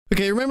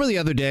Okay, remember the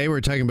other day we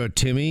were talking about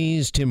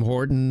Timmy's, Tim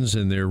Hortons,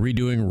 and they're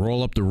redoing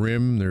Roll Up the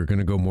Rim. They're going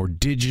to go more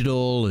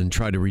digital and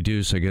try to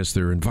reduce, I guess,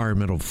 their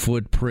environmental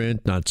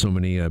footprint, not so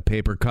many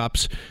paper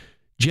cups.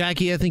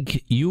 Jackie, I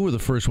think you were the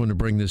first one to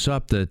bring this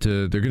up, that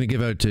they're going to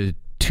give out to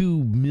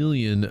 2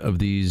 million of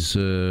these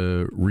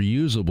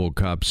reusable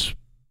cups,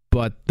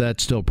 but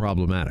that's still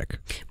problematic.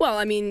 Well,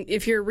 I mean,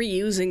 if you're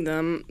reusing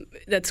them,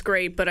 that's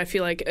great, but I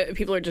feel like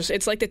people are just,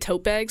 it's like the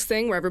tote bags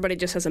thing where everybody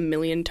just has a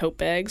million tote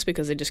bags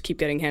because they just keep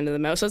getting handed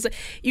them out. So it's like,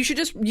 you should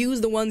just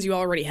use the ones you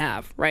already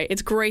have, right?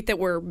 It's great that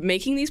we're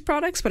making these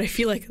products, but I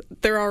feel like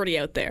they're already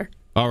out there.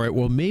 All right,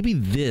 well, maybe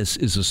this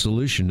is a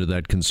solution to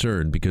that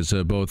concern because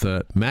both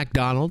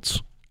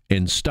McDonald's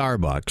and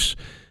Starbucks,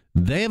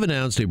 they have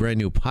announced a brand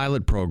new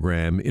pilot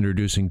program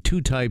introducing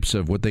two types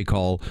of what they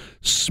call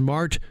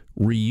smart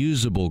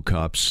reusable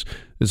cups.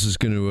 This is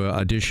going to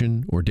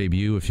audition or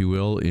debut, if you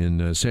will,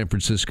 in San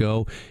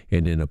Francisco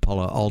and in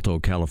Palo Alto,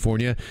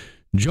 California.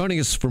 Joining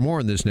us for more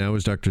on this now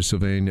is Dr.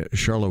 Sylvain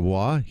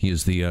Charlevoix. He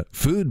is the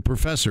food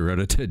professor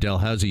at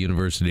Dalhousie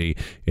University,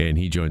 and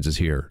he joins us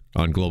here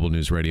on Global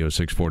News Radio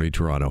 640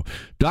 Toronto.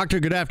 Doctor,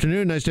 good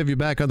afternoon. Nice to have you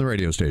back on the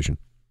radio station.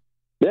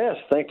 Yes,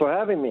 thanks for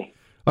having me.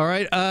 All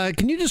right.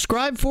 Can you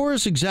describe for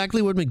us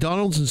exactly what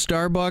McDonald's and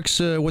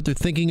Starbucks, what they're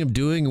thinking of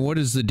doing, and what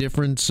is the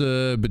difference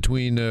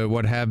between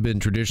what have been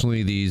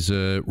traditionally these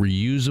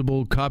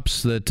reusable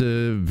cups that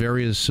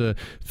various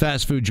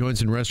fast food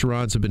joints and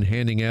restaurants have been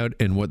handing out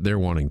and what they're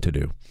wanting to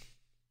do?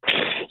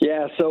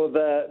 Yeah, so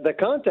the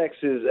context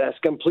has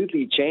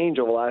completely changed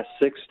over the last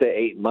 6 to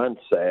 8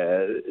 months.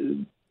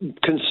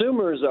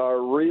 Consumers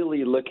are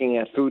really looking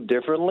at food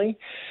differently.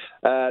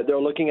 They're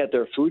looking at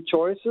their food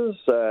choices,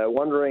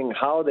 wondering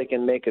how they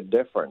can make a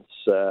difference.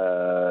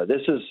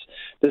 This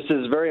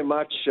is very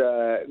much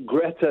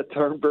Greta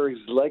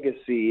Thunberg's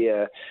legacy,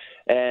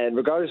 and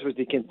regardless of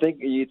what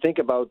you think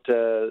about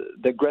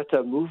the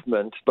Greta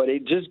movement, but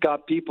it just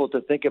got people to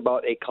think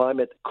about a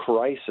climate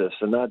crisis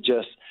and not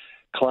just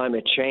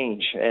climate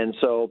change. And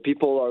so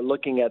people are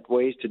looking at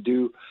ways to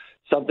do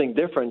something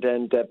different,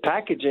 and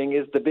packaging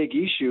is the big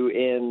issue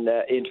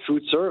in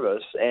food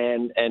service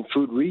and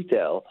food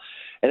retail.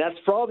 And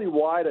that's probably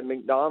why the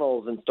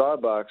McDonald's and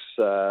Starbucks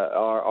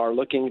are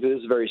looking at this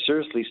very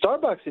seriously.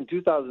 Starbucks in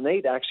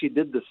 2008 actually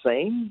did the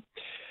same.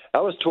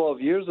 That was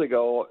 12 years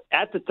ago.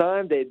 At the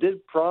time, they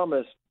did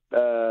promise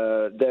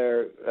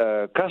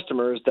their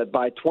customers that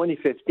by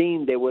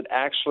 2015 they would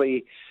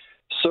actually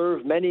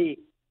serve many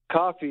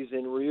coffees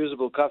in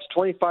reusable cups,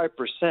 25%.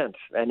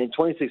 And in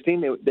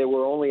 2016, they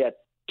were only at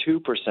 2%.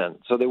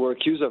 So they were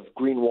accused of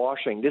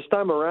greenwashing. This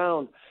time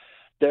around,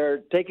 they're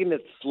taking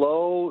it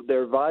slow,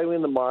 they're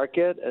valuing the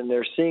market, and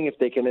they're seeing if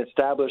they can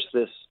establish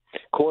this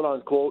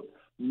quote-unquote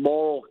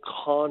moral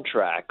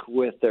contract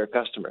with their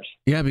customers.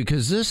 Yeah,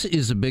 because this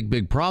is a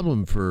big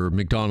problem for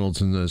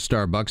McDonald's and the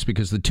Starbucks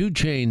because the two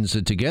chains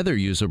together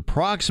use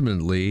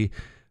approximately,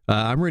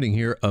 I'm reading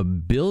here,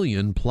 1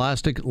 billion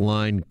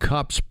plastic-lined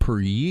cups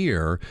per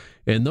year.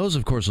 And those,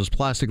 of course, those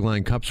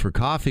plastic-lined cups for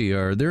coffee,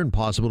 they're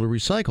impossible to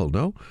recycle,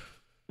 no?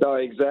 No,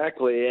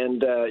 exactly.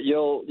 And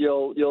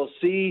you'll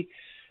see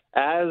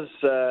as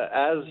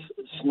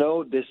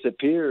snow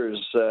disappears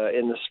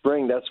in the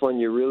spring, that's when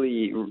you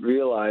really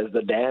realize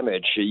the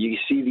damage. You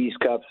see these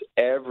cups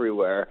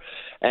everywhere,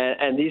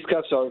 and these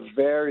cups are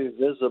very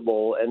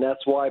visible, and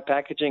that's why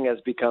packaging has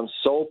become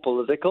so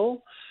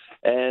political.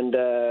 And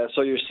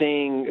so you're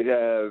seeing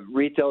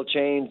retail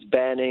chains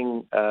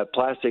banning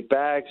plastic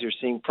bags. You're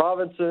seeing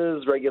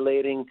provinces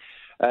regulating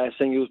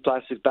single-use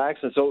plastic bags.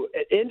 And so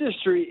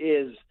industry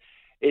is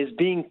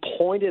being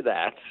pointed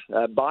at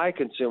by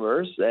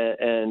consumers,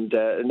 and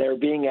they're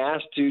being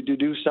asked to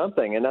do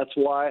something. And that's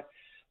why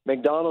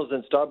McDonald's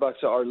and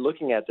Starbucks are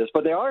looking at this.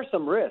 But there are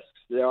some risks.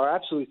 There are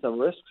absolutely some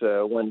risks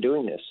when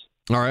doing this.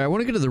 All right, I want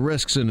to get to the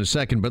risks in a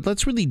second, but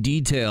let's really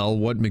detail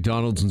what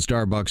McDonald's and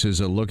Starbucks is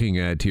looking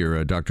at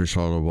here, Dr.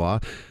 Charlevoix,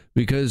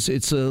 because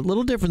it's a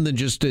little different than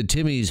just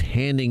Timmy's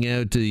handing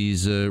out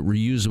these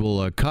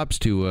reusable cups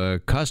to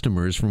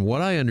customers. From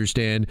what I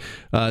understand,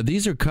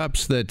 these are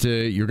cups that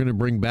you're going to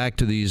bring back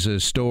to these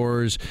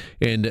stores,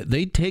 and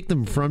they take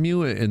them from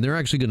you, and they're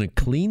actually going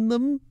to clean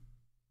them?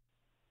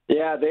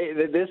 Yeah,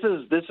 this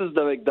is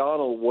the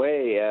McDonald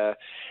way.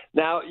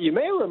 Now, you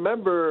may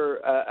remember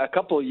a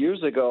couple of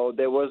years ago,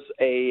 there was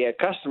a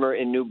customer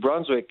in New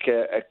Brunswick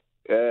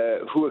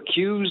who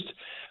accused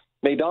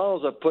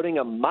McDonald's of putting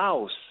a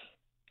mouse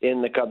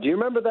in the cup. Do you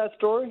remember that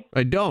story?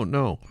 I don't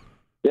know.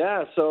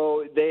 Yeah,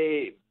 so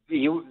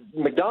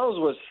McDonald's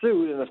was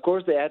sued, and of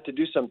course they had to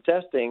do some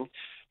testing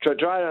to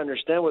try to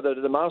understand whether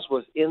the mouse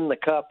was in the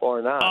cup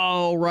or not.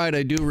 Oh, right,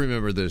 I do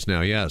remember this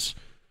now, yes.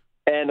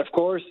 And of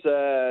course,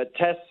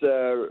 tests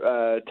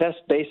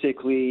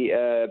basically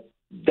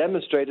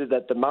demonstrated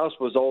that the mouse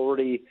was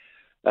already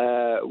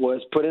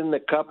was put in the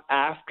cup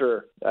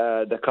after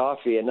the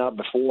coffee and not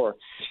before.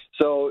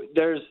 So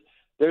there's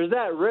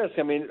that risk.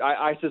 I mean,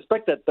 I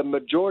suspect that the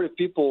majority of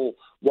people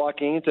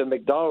walking into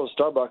McDonald's,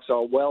 Starbucks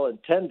are well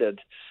intended,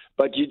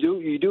 But you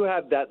do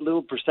have that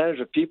little percentage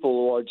of people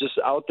who are just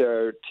out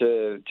there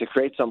to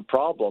create some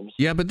problems.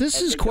 Yeah, but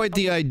this is quite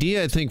the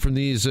idea, I think, from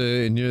these.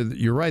 And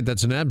you're right;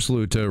 that's an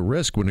absolute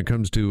risk when it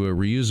comes to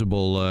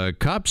reusable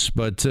cups.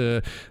 But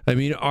I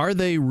mean, are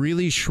they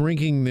really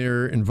shrinking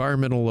their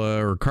environmental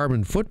or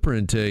carbon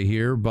footprint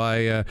here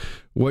by?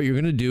 What you're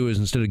going to do is,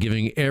 instead of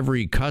giving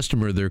every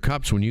customer their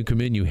cups, when you come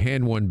in, you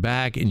hand one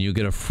back and you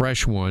get a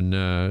fresh one.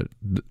 I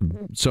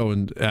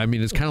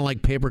mean, it's kind of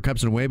like paper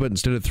cups in a way, but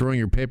instead of throwing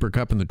your paper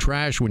cup in the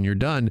trash when you're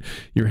done,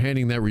 you're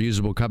handing that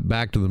reusable cup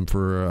back to them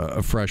for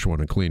a fresh one,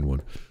 a clean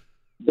one.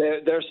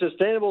 They're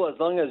sustainable as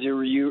long as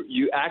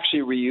you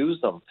actually reuse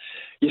them.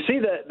 You see,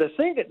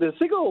 the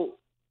single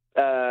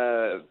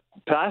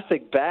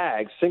plastic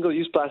bags,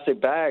 single-use plastic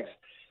bags,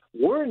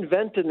 were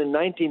invented in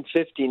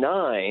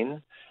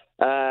 1959.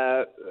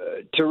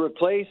 To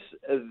replace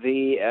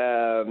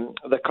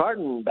the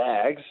carton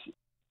bags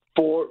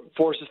for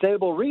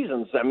sustainable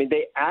reasons. I mean,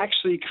 they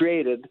actually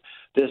created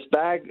this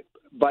bag,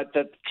 but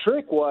the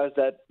trick was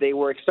that they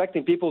were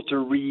expecting people to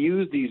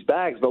reuse these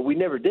bags, but we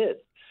never did.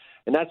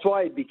 And that's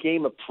why it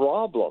became a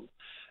problem.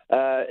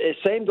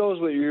 Same goes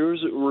with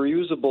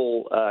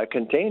reusable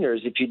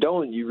containers. If you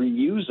don't, you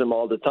reuse them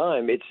all the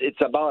time.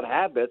 It's about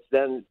habits.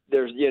 Then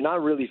you're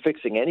not really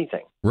fixing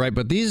anything. Right,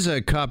 but these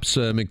cups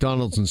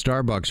McDonald's and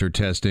Starbucks are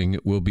testing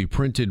will be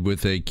printed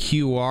with a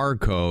QR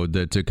code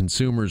that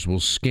consumers will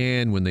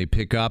scan when they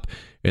pick up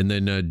and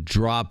then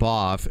drop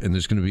off. And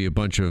there's going to be a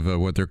bunch of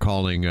what they're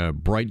calling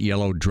bright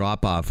yellow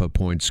drop-off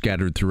points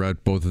scattered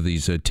throughout both of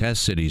these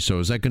test cities. So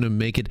is that going to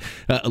make it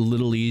a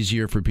little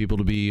easier for people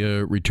to be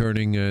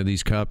returning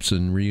these cups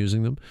and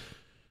reusing them?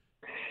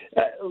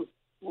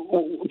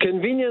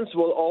 Convenience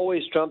will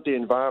always trump the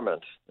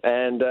environment,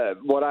 and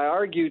what I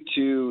argue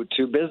to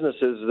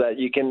businesses is that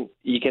you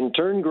can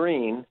turn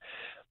green,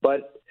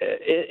 but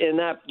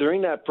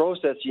during that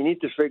process, you need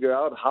to figure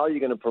out how you're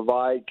going to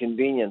provide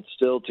convenience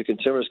still to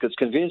consumers, because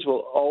convenience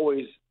will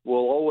always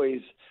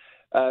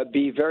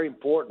be very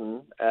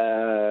important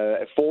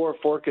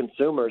for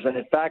consumers, and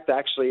in fact,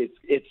 actually,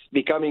 it's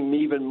becoming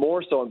even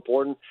more so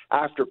important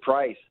after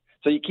price.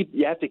 So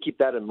you have to keep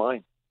that in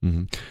mind.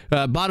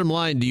 Mm-hmm. Bottom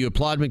line, do you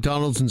applaud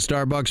McDonald's and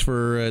Starbucks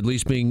for at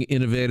least being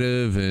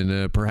innovative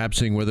and perhaps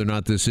seeing whether or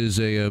not this is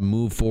a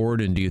move forward?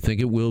 And do you think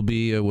it will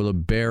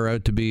it bear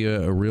out to be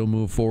a real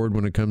move forward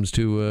when it comes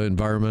to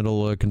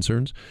environmental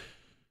concerns?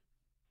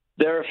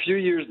 They're a few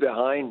years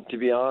behind, to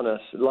be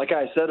honest. Like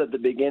I said at the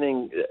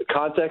beginning,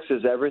 context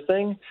is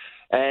everything,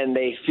 and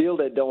they feel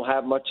they don't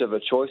have much of a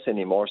choice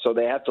anymore, so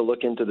they have to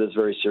look into this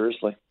very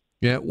seriously.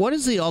 Yeah, what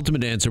is the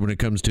ultimate answer when it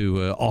comes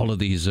to all of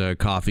these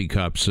coffee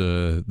cups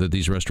that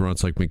these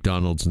restaurants like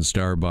McDonald's and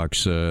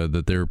Starbucks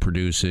that they're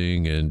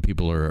producing and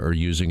people are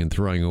using and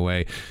throwing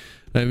away?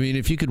 I mean,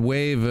 if you could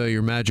wave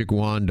your magic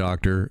wand,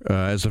 Doctor,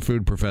 as a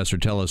food professor,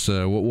 tell us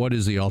what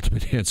is the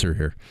ultimate answer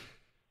here?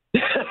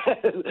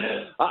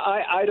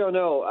 I don't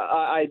know.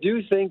 I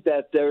do think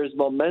that there's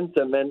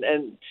momentum,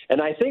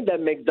 and I think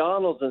that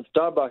McDonald's and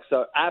Starbucks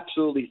are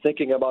absolutely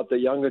thinking about the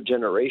younger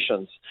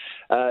generations,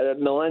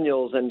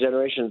 millennials and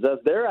generations.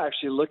 They're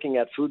actually looking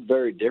at food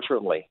very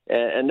differently,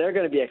 and they're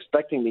going to be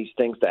expecting these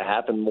things to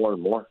happen more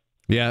and more.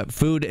 Yeah,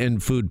 food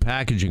and food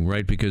packaging,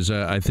 right? Because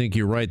I think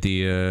you're right.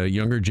 The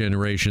younger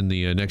generation,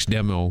 the next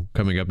demo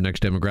coming up,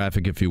 next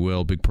demographic, if you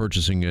will, big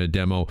purchasing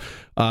demo,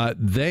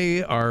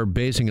 they are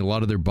basing a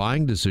lot of their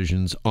buying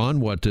decisions on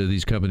what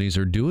these companies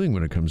are doing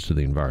when it comes to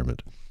the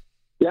environment.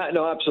 Yeah,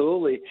 no,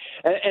 absolutely.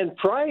 And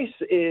price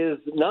is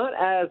not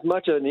as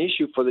much an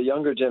issue for the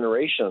younger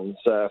generations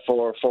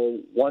for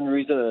one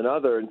reason or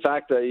another. In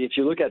fact, if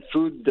you look at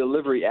food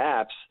delivery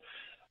apps,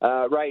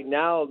 right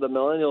now, the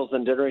millennials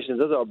and Generation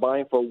Z are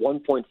buying for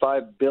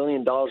 $1.5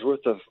 billion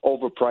worth of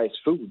overpriced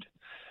food.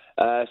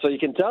 So you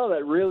can tell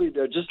that really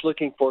they're just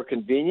looking for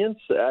convenience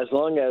as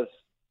long as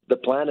the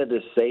planet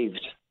is saved.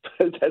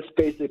 That's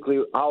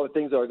basically how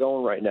things are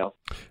going right now.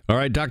 All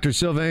right, Dr.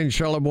 Sylvain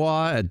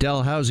Charlebois at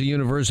Dalhousie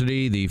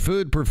University, the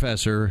food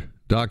professor.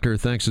 Doctor,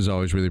 thanks as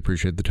always. Really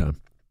appreciate the time.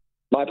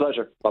 My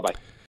pleasure. Bye-bye.